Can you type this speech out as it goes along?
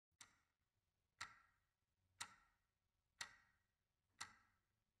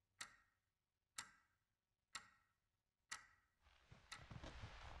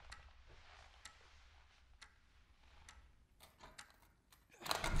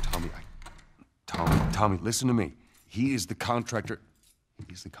Tommy, listen to me. He is the contractor.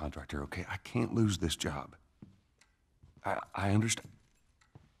 He's the contractor, okay? I can't lose this job. I understand.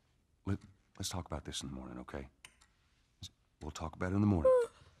 Let's talk about this in the morning, okay? We'll talk about it in the morning.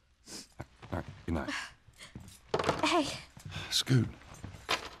 All right, good night. Hey. Scoot.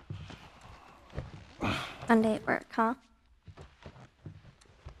 Monday at work, huh?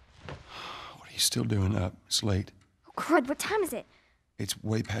 What are you still doing up? It's late. Oh, crud, what time is it? It's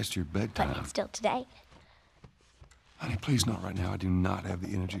way past your bedtime. But it's still today. Honey, please not right now. I do not have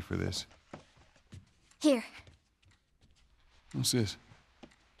the energy for this. Here. What's this?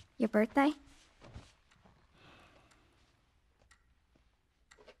 Your birthday?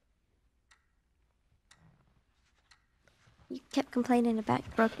 You kept complaining about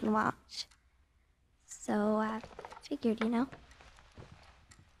your broken watch. So I figured, you know.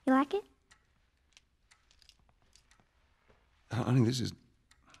 You like it? Honey, this is...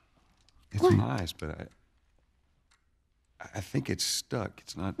 It's What? nice, but I think it's stuck.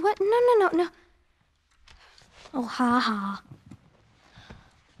 It's not... What? No. Oh, ha ha.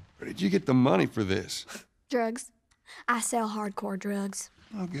 Where did you get the money for this? Drugs. I sell hardcore drugs.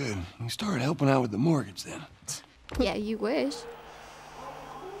 Oh, good. You started helping out with the mortgage then. Yeah, you wish.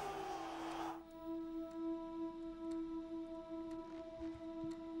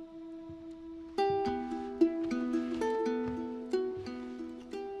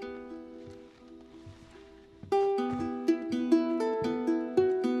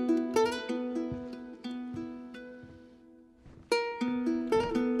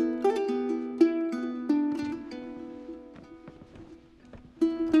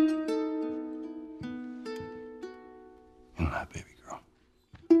 Good night, baby girl.